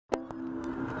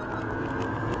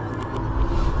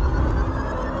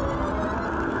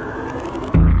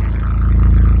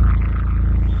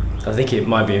I think it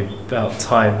might be about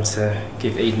time to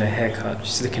give Eden a haircut.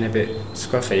 She's looking a bit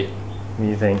scruffy. What do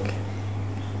you think?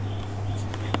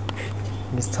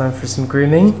 It's time for some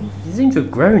grooming. You seem to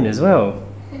have grown as well.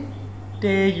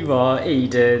 There you are,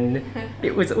 Eden.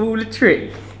 It was all a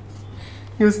trick.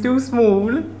 You're still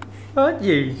small, aren't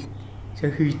you? So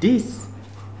who's this?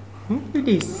 Who's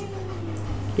this?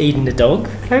 Eden the dog?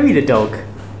 Chloe the dog.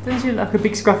 Doesn't she look like a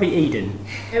big scruffy Eden?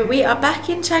 We are back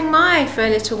in Chiang Mai for a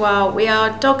little while. We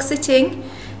are dog sitting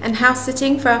and house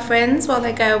sitting for our friends while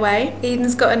they go away.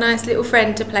 Eden's got a nice little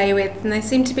friend to play with and they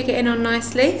seem to be getting on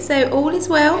nicely, so all is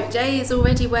well. Jay is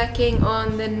already working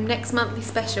on the next monthly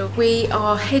special. We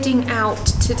are heading out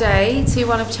today to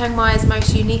one of Chiang Mai's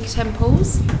most unique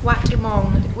temples, Wat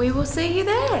Umong. We will see you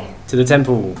there. To the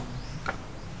temple.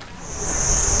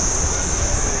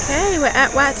 Okay, we're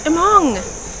at Wat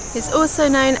Umong. It's also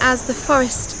known as the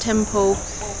Forest Temple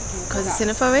because it's in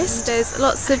a forest. There's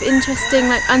lots of interesting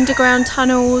like underground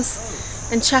tunnels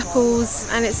and chapels,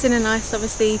 and it's in a nice,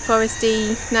 obviously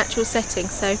foresty natural setting,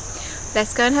 so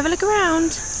let's go and have a look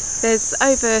around. There's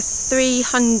over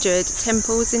 300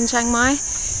 temples in Chiang Mai,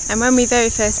 and when we very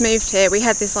first moved here we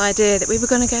had this idea that we were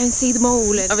going to go and see them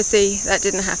all, and obviously that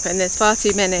didn't happen. There's far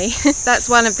too many. That's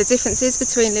one of the differences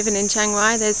between living in Chiang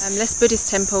Rai. There's less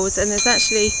Buddhist temples and there's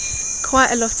actually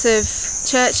quite a lot of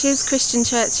churches, Christian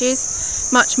churches,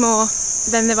 much more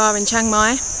than there are in Chiang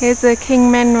Mai. Here's a King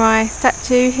Men Rai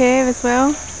statue here as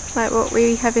well, like what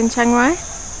we have in Chiang Rai.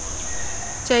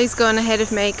 Jay's gone ahead of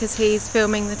me because he's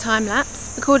filming the time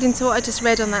lapse. According to what I just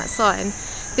read on that sign,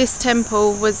 this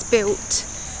temple was built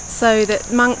so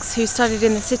that monks who studied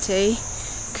in the city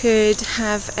could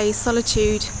have a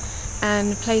solitude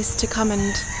and place to come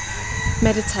and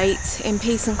meditate in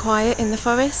peace and quiet in the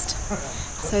forest.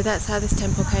 So that's how this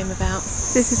temple came about.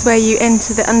 This is where you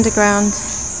enter the underground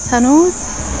tunnels.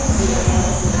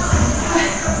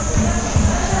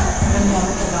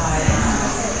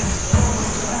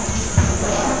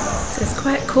 So it's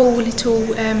quite a cool little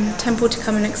temple to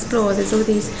come and explore. There's all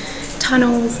these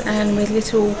tunnels and with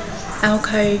little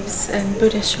alcoves and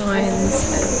Buddha shrines.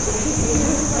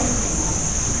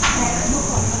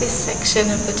 This section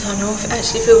of the tunnel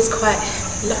actually feels quite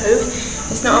low.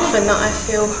 It's not often that I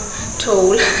feel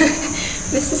tall.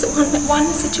 This is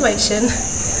one situation.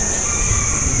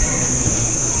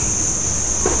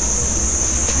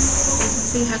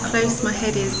 See how close my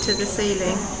head is to the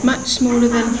ceiling. Much smaller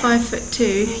than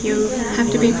 5'2", you'll have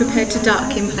to be prepared to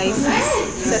duck in places.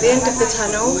 So at the end of the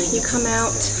tunnel, you come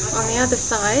out on the other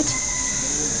side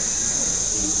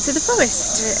to the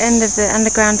forest. The end of the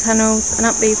underground tunnels, and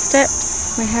up these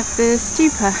steps we have the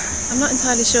stupa. I'm not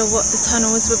entirely sure what the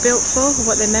tunnels were built for or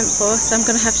what they're meant for, so I'm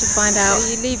going to have to find out.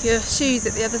 You leave your shoes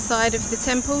at the other side of the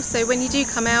temple, so when you do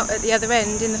come out at the other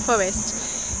end in the forest,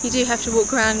 you do have to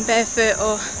walk around barefoot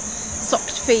or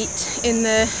socked feet in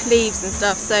the leaves and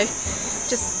stuff, so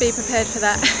just be prepared for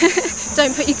that.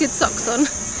 Don't put your good socks on.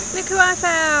 Look who I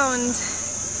found!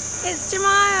 It's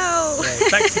Jamal!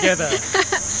 Yeah, back together.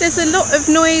 There's a lot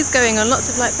of noise going on, lots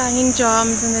of like banging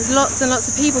drums, and there's lots and lots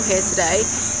of people here today.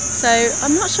 So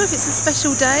I'm not sure if it's a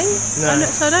special day, no.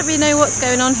 So I don't really know what's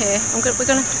going on here. We're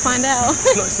going to have to find out.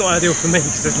 It's not ideal for me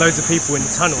because there's loads of people in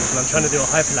the tunnels and I'm trying to do a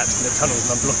hyperlapse in the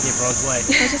tunnels and I'm blocking everyone's way.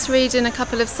 I just read in a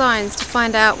couple of signs to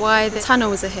find out why the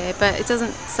tunnels are here, but it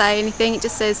doesn't say anything. It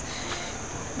just says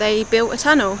they built a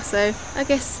tunnel, so I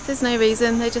guess there's no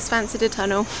reason, they just fancied a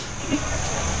tunnel.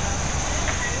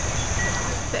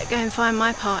 Better go and find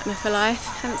my partner for life.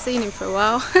 Haven't seen him for a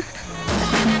while.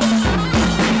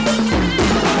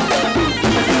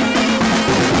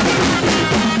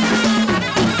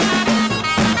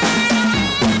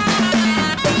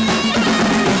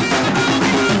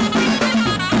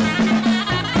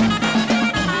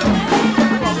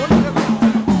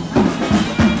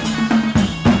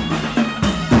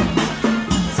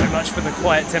 For the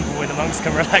quiet temple where the monks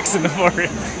can relax in the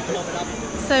forest.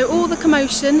 So all the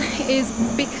commotion is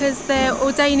because they're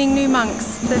ordaining new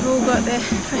monks. They've all got their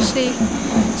freshly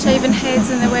shaven heads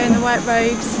and they're wearing the white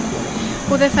robes.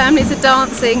 All their families are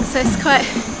dancing, so it's quite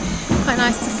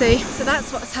nice to see. So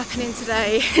that's what's happening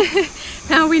today.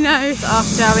 Now we know.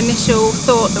 After our initial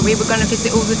thought that we were going to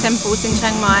visit all the temples in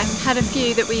Chiang Mai, had a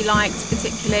few that we liked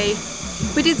particularly.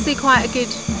 We did see quite a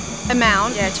good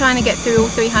amount. Yeah, trying to get through all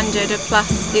 300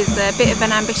 plus is a bit of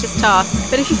an ambitious task,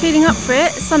 but if you're feeling up for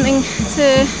it, it's something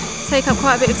to take up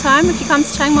quite a bit of time if you come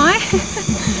to Chiang Mai.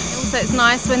 Also it's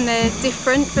nice when they're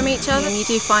different from each other, and you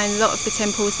do find a lot of the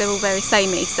temples, they're all very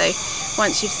samey, so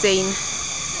once you've seen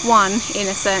one in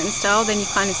a certain style then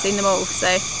you've kind of seen them all, so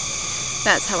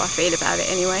that's how I feel about it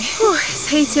anyway. Whew, it's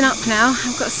heating up now.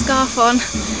 I've got a scarf on,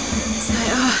 So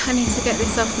I need to get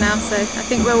this off now, so I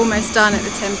think we're almost done at the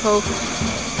temple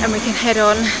and we can head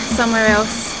on somewhere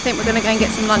else. I think we're going to go and get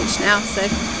some lunch now, so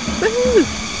woohoo!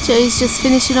 Joe's just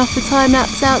finishing off the time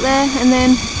lapse out there and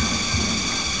then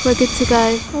we're good to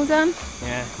go. All done?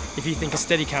 Yeah, if you think a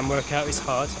Steadicam workout is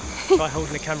hard, try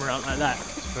holding the camera out like that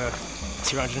for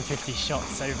 250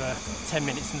 shots over 10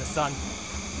 minutes in the sun.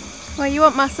 Well, you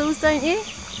want muscles, don't you?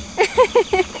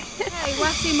 Hey,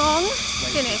 Wat Imong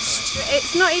finished.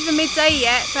 It's not even midday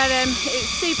yet, but it's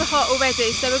super hot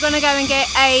already, so we're going to go and get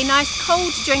a nice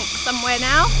cold drink somewhere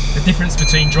now. The difference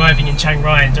between driving in Chiang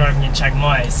Rai and driving in Chiang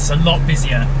Mai is it's a lot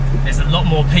busier. There's a lot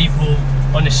more people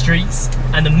on the streets,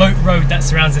 and the moat road that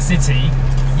surrounds the city,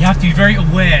 you have to be very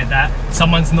aware that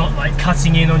someone's not like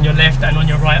cutting in on your left and on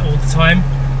your right all the time.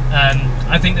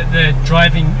 I think that the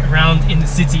driving around in the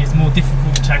city is more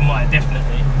difficult in Chiang Mai,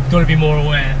 definitely. You've got to be more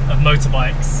aware of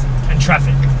motorbikes and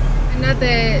traffic.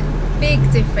 Another big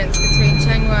difference between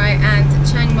Chiang Rai and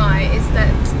Chiang Mai is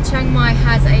that Chiang Mai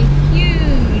has a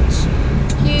huge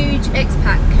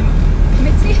expat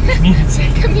community.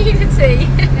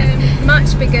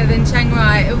 Much bigger than Chiang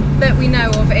Rai that we know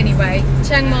of anyway.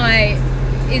 Chiang Mai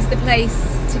is the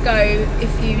place to go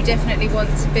if you definitely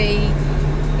want to be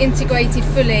integrated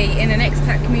fully in an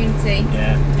expat community.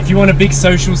 Yeah, if you want a big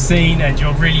social scene and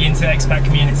you're really into expat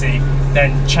community,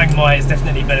 then Chiang Mai is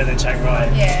definitely better than Chiang Rai.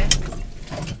 Yeah.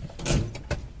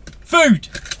 Food!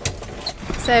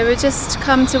 So we've just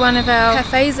come to one of our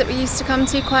cafes that we used to come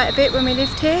to quite a bit when we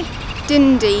lived here.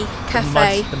 Dindi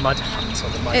Cafe. The mud hut or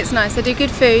the mud. It's nice, they do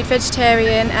good food,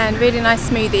 vegetarian and really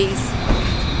nice smoothies.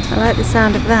 I like the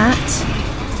sound of that.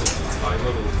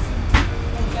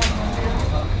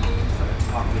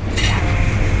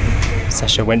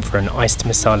 Sasha went for an iced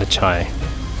masala chai.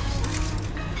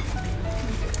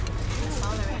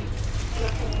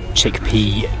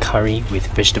 Chickpea curry with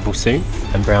vegetable soup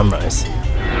and brown rice.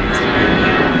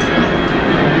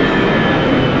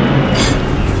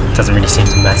 It doesn't really seem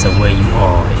to matter where you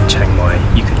are in Chiang Mai.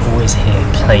 You can always hear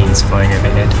planes flying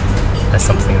overhead. That's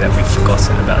something that we've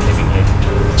forgotten about living here.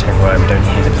 In Chiang Rai, we don't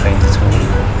hear the planes at all.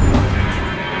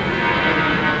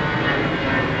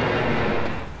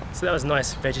 So that was a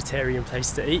nice vegetarian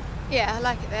place to eat. Yeah, I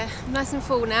like it there. I'm nice and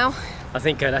full now. I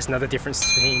think that's another difference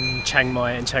between Chiang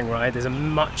Mai and Chiang Rai. There's a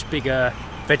much bigger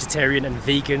vegetarian and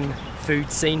vegan food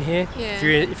scene here. Yeah.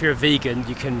 If you're a vegan,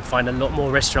 you can find a lot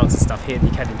more restaurants and stuff here than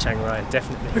you can in Chiang Rai,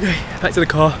 definitely. Okay, back to the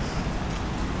car.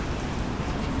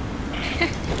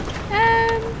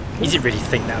 You didn't really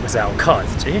think that was our car,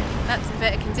 did you? That's in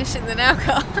better condition than our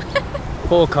car.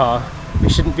 Poor car. We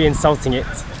shouldn't be insulting it.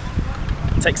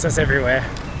 It takes us everywhere.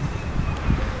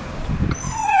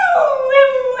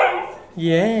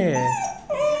 Yeah.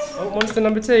 Oh, monster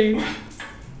number 2.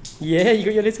 Yeah, you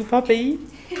got your little puppy.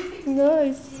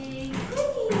 Nice.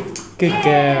 Good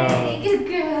girl. Good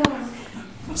girl.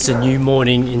 It's a new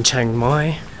morning in Chiang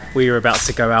Mai. We are about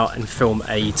to go out and film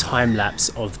a time lapse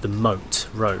of the moat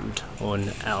road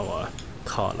on our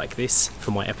car like this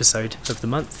for my episode of the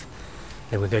month.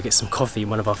 Then we'll go get some coffee in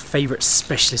one of our favourite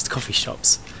specialist coffee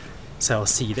shops. So I'll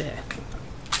see you there.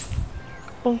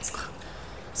 Bonk.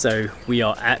 So we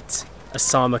are at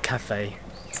Asama Cafe.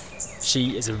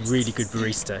 She is a really good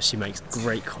barista. She makes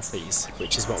great coffees,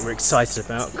 which is what we're excited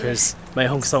about because Mae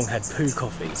Hong Song had poo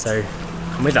coffee. So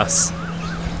come with us.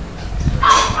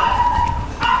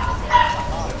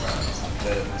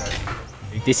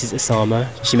 This is Asama.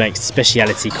 She makes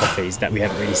speciality coffees that we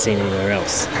haven't really seen anywhere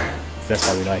else. So that's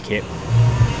why we like it.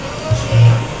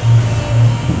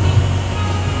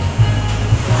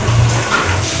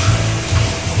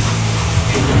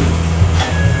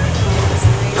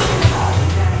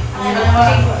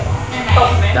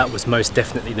 That was most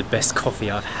definitely the best coffee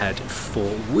I've had for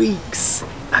weeks.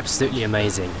 Absolutely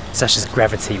amazing. Sasha's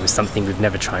gravity was something we've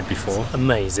never tried before.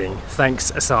 Amazing.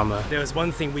 Thanks, Asama. There was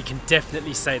one thing we can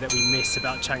definitely say that we miss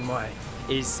about Chiang Mai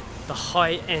is the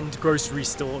high-end grocery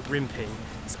store Rimping.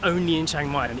 It's only in Chiang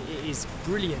Mai and it is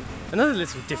brilliant. Another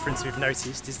little difference we've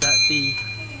noticed is that the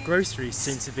groceries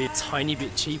seem to be a tiny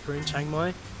bit cheaper in Chiang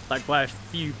Mai, like by a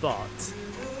few baht.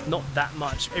 Not that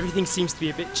much. Everything seems to be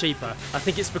a bit cheaper. I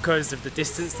think it's because of the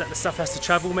distance that the stuff has to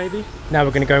travel, maybe. Now we're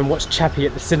going to go and watch Chappie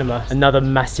at the cinema. Another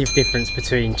massive difference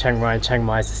between Chiang Rai and Chiang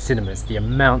Mai is the cinemas. The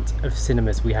amount of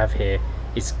cinemas we have here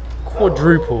is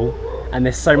quadruple, and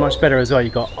they're so much better as well.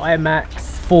 You've got IMAX,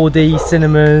 4D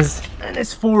cinemas, and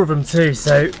there's 4 of them too,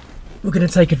 so we're going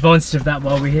to take advantage of that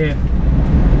while we're here.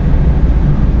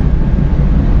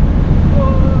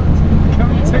 How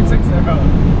many tuk-tuks there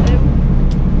are?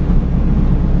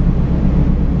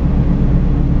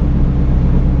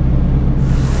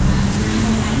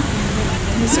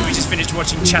 So we just finished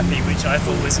watching Chappie, which I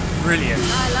thought was brilliant.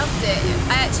 I loved it.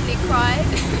 I actually cried.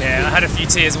 Yeah, I had a few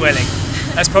tears welling.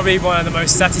 That's probably one of the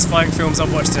most satisfying films I've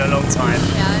watched in a long time.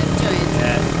 Yeah, I enjoyed it.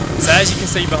 Yeah. So as you can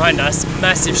see behind us,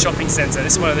 massive shopping centre.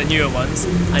 This is one of the newer ones,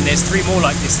 and there's 3 more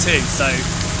like this too. So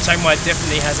Chiang Mai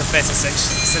definitely has a better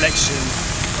selection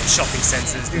of shopping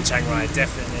centres than Chiang Rai,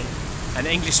 definitely. And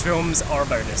English films are a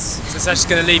bonus. So it's actually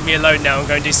going to leave me alone now and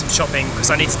go and do some shopping because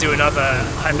I need to do another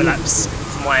hyperlapse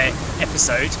for my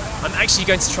episode. I'm actually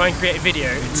going to try and create a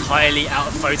video entirely out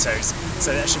of photos,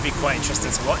 so that should be quite interesting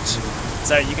to watch.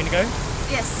 So you going to go?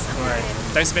 Yes.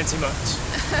 Alright, don't spend too much.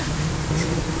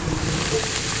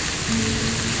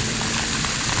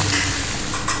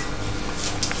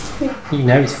 You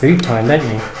know it's food time, don't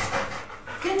you?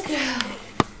 Good girl.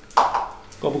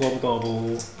 Gobble, gobble,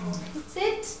 gobble.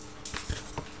 Sit.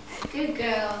 Good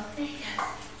girl. There you go.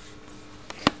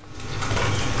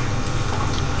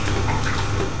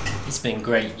 It's been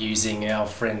great using our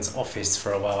friend's office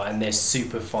for a while, and there's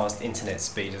super fast internet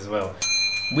speed as well.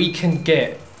 We can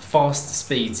get fast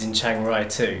speeds in Chiang Rai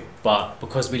too, but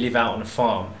because we live out on a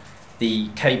farm, the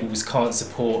cables can't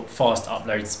support fast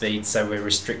upload speeds, so we're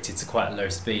restricted to quite a low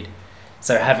speed.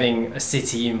 So having a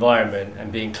city environment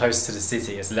and being close to the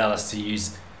city has allowed us to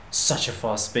use such a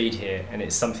fast speed here, and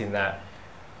it's something that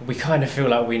we kind of feel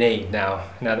like we need now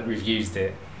that we've used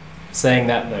it. Saying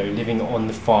that though, living on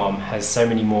the farm has so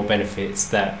many more benefits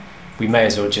that we may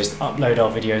as well just upload our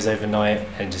videos overnight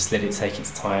and just let it take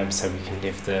its time so we can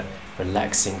live the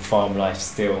relaxing farm life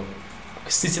still.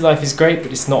 Because city life is great,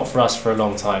 but it's not for us for a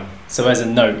long time. So as a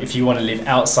note, if you want to live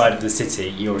outside of the city,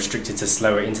 you're restricted to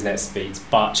slower internet speeds.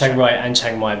 But Chiang Rai and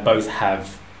Chiang Mai both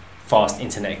have fast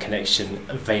internet connection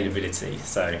availability,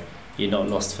 so you're not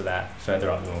lost for that further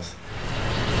up north.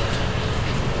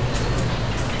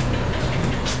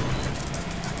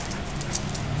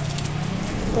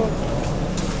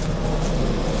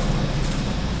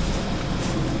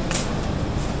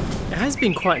 It has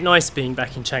been quite nice being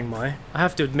back in Chiang Mai. I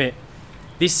have to admit,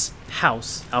 this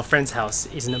house, our friend's house,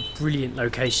 is in a brilliant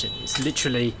location. It's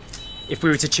literally, if we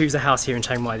were to choose a house here in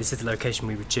Chiang Mai, this is the location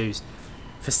we would choose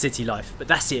for city life. But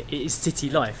that's it is city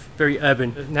life, very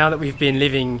urban. Now that we've been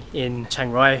living in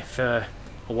Chiang Rai for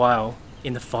a while,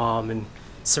 in the farm and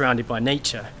surrounded by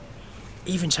nature,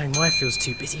 even Chiang Mai feels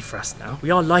too busy for us now.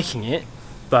 We are liking it,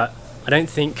 but I don't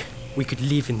think we could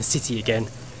live in the city again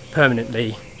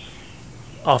permanently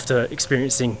after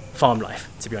experiencing farm life,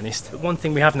 to be honest. But one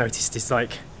thing we have noticed is,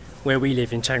 like, where we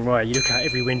live in Chiang Rai, you look out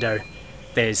every window,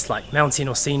 there's like mountain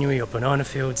or scenery or banana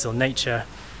fields or nature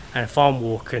and a farm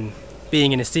walk, and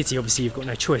being in a city, obviously you've got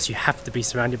no choice, you have to be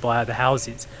surrounded by other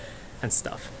houses and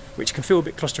stuff, which can feel a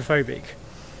bit claustrophobic.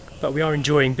 But we are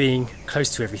enjoying being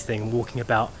close to everything and walking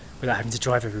about without having to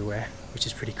drive everywhere, which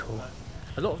is pretty cool.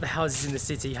 A lot of the houses in the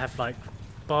city have like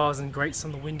bars and grates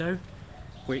on the window,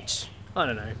 which, I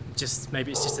don't know, just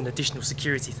maybe it's just an additional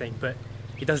security thing, but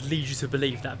it does lead you to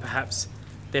believe that perhaps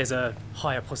there's a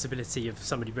higher possibility of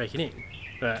somebody breaking in.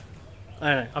 But I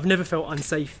don't know, I've never felt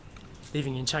unsafe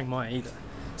living in Chiang Mai either.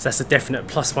 So that's a definite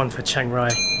 +1 for Chiang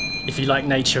Rai. If you like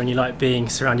nature and you like being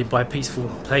surrounded by peaceful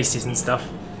places and stuff,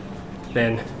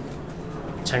 then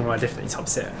Chiang Rai definitely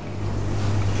tops it.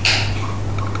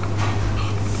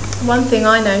 One thing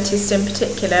I noticed in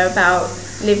particular about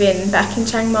living back in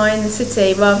Chiang Mai in the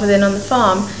city rather than on the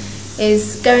farm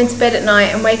is going to bed at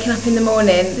night and waking up in the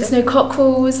morning. There's no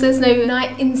cockerels, there's no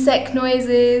night insect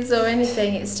noises or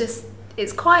anything.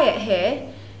 It's quiet here.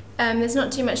 There's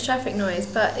not too much traffic noise,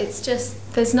 but it's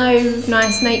just, there's no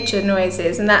nice nature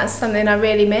noises, and that's something I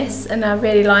really miss and I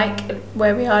really like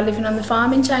where we are living on the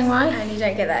farm in Chiang Mai, and you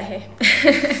don't get that here.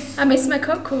 I miss my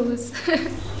cockerels.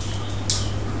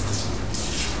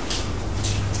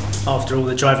 After all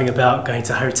the driving about, going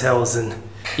to hotels and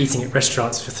eating at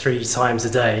restaurants for 3 times a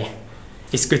day,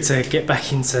 it's good to get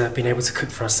back into being able to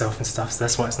cook for ourselves and stuff, so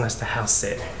that's why it's nice to house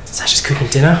sit. So that's just cooking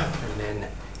dinner and then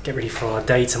get ready for our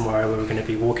day tomorrow, where we're going to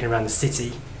be walking around the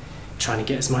city trying to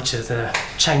get as much of the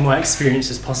Chiang Mai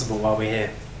experience as possible while we're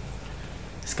here.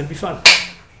 It's going to be fun.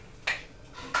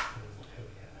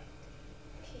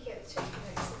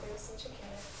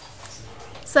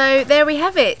 So there we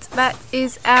have it. That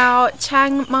is our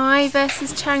Chiang Mai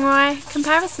versus Chiang Rai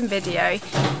comparison video.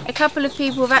 A couple of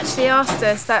people have actually asked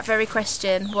us that very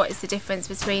question, what is the difference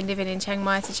between living in Chiang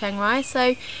Mai to Chiang Rai?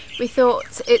 So we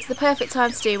thought it's the perfect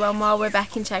time to do one while we're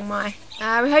back in Chiang Mai.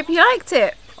 We hope you liked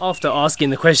it. After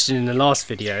asking the question in the last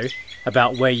video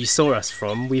about where you saw us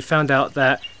from, we found out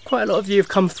that quite a lot of you have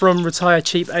come from Retire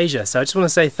Cheap Asia. So I just want to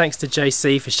say thanks to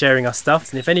JC for sharing our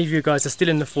stuff. And if any of you guys are still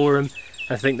in the forum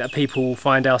and think that people will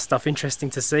find our stuff interesting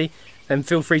to see, then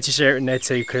feel free to share it in there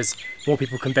too, because more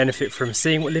people can benefit from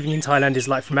seeing what living in Thailand is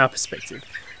like from our perspective.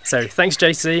 So thanks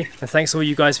JC, and thanks all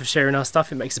you guys for sharing our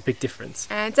stuff. It makes a big difference.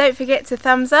 And don't forget to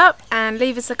thumbs up and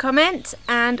leave us a comment,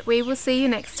 and we will see you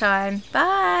next time.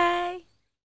 Bye!